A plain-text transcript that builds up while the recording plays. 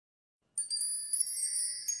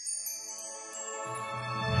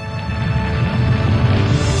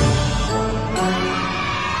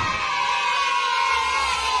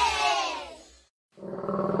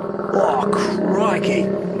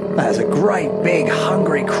there's a great big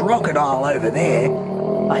hungry crocodile over there.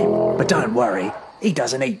 Hey, but don't worry, he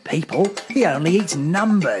doesn't eat people, he only eats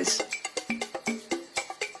numbers.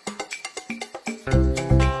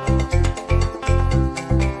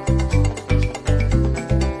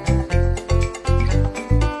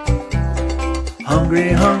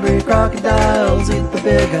 Hungry, hungry crocodiles eat the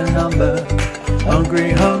bigger number.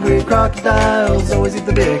 Hungry, hungry crocodiles always eat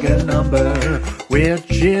the bigger number.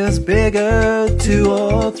 Which is bigger, 2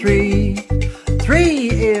 or 3? 3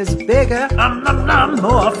 is bigger,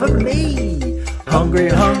 more for me. Hungry,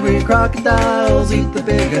 hungry crocodiles eat the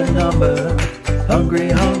bigger number. Hungry,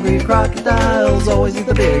 hungry crocodiles always eat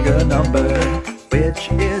the bigger number.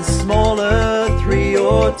 Which is smaller, 3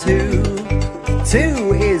 or 2?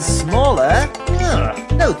 2 is smaller?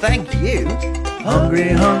 No thank you. Hungry,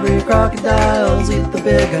 hungry crocodiles eat the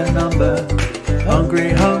bigger number. Hungry,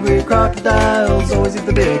 hungry crocodiles always eat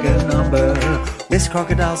the bigger number. This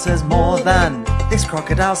crocodile says more than, this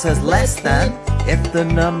crocodile says less than. If the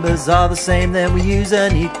numbers are the same, then we use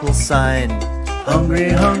an equal sign. Hungry,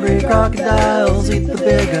 hungry crocodiles eat the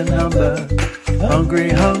bigger number. Hungry,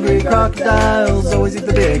 hungry crocodiles always eat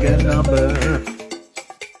the bigger number.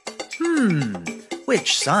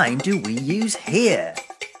 Which sign do we use here?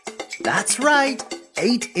 That's right,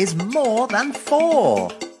 8 is more than 4.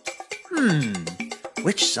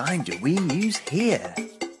 Which sign do we use here?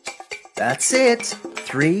 That's it,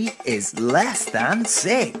 3 is less than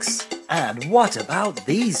 6. And what about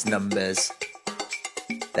these numbers?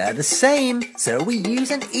 They're the same, so we use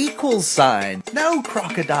an equal sign. No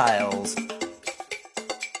crocodiles.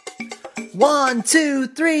 1, 2,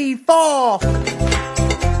 3, 4.